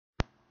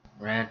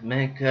Rant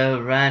maker,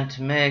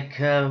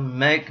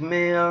 make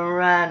me a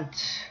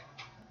rant.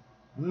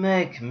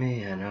 Make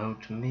me an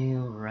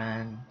oatmeal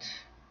rant.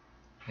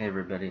 Hey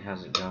everybody,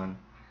 how's it going?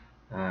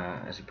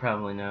 As you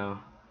probably know,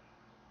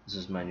 this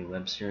is my new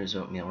web series,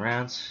 Oatmeal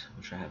Rants,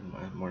 which I have in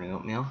my morning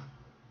oatmeal.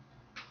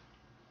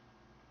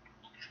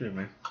 Excuse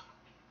me.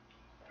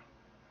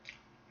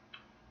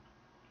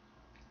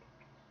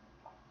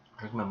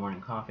 Drink my morning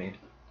coffee.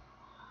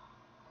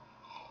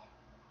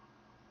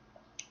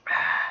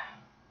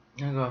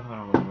 I'm gonna go off on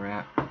a little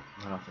rant,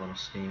 let off a little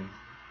steam.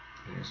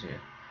 And as you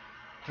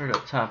heard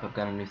up top, I've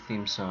got a new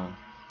theme song,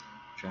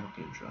 which I hope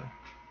you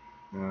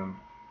enjoy.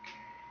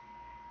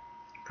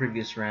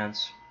 Previous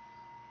rants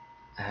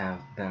have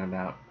been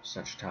about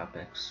such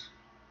topics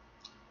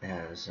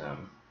as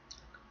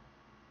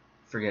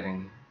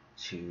forgetting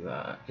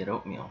to get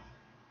oatmeal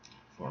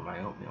for my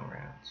oatmeal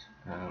rants.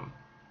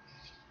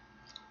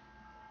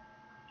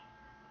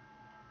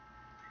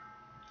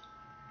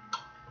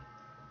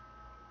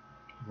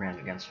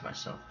 Rant against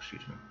myself,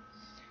 excuse me.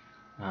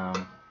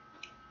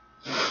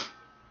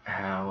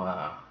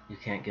 How you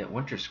can't get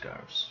winter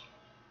scarves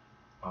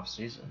off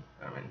season.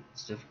 I mean,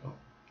 it's difficult.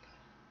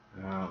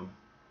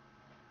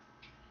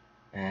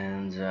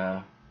 And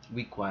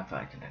weak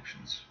Wi-Fi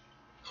connections.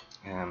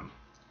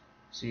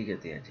 So you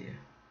get the idea.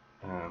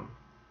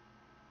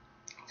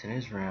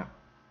 Today's rant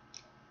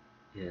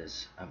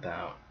is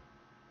about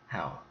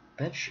how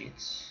bed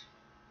sheets,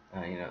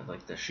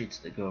 like the sheets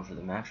that go over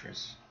the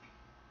mattress,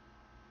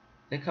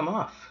 they come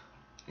off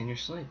in your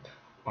sleep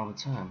all the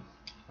time.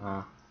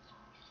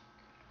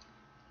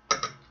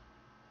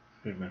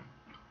 Excuse me.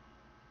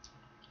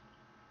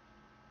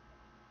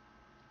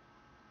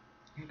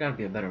 There's got to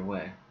be a better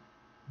way,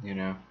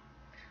 to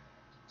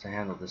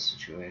handle this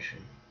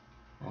situation.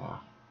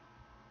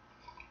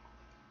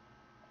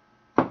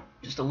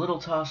 Just a little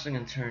tossing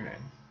and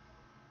turning,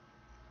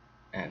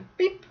 and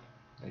beep,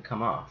 they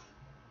come off.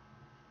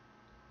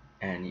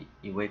 And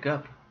you wake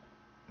up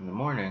in the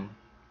morning,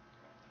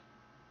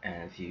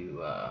 and if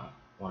you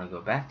want to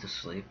go back to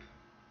sleep,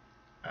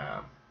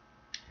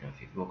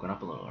 if you've woken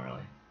up a little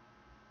early,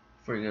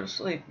 before you go to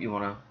sleep, you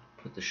want to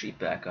put the sheet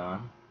back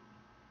on.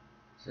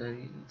 So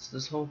it's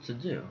this whole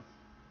to-do.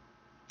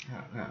 I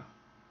don't know.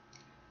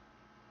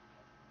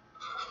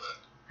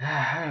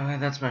 Anyway,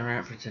 that's my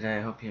rant for today.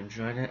 I hope you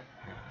enjoyed it.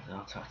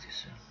 I'll talk to you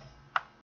soon.